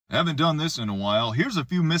Haven't done this in a while. Here's a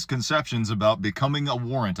few misconceptions about becoming a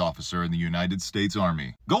warrant officer in the United States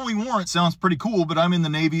Army. Going warrant sounds pretty cool, but I'm in the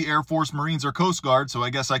Navy, Air Force, Marines, or Coast Guard, so I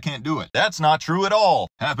guess I can't do it. That's not true at all.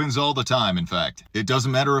 Happens all the time, in fact. It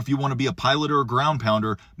doesn't matter if you want to be a pilot or a ground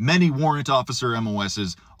pounder, many warrant officer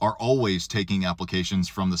MOSs are always taking applications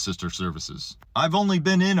from the sister services. I've only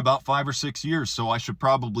been in about 5 or 6 years, so I should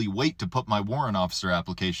probably wait to put my warrant officer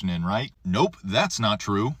application in, right? Nope, that's not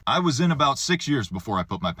true. I was in about 6 years before I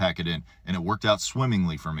put my packet in, and it worked out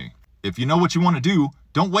swimmingly for me. If you know what you want to do,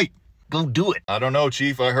 don't wait. Go do it. I don't know,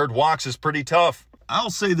 Chief. I heard WOX is pretty tough. I'll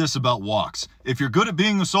say this about WOX. If you're good at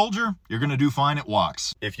being a soldier, you're going to do fine at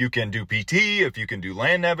WOX. If you can do PT, if you can do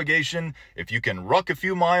land navigation, if you can ruck a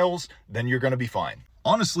few miles, then you're going to be fine.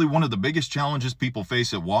 Honestly, one of the biggest challenges people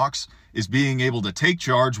face at WOX is being able to take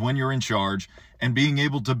charge when you're in charge and being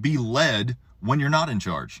able to be led when you're not in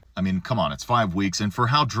charge. I mean, come on, it's 5 weeks, and for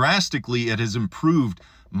how drastically it has improved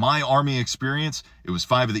my Army experience, it was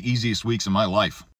 5 of the easiest weeks of my life.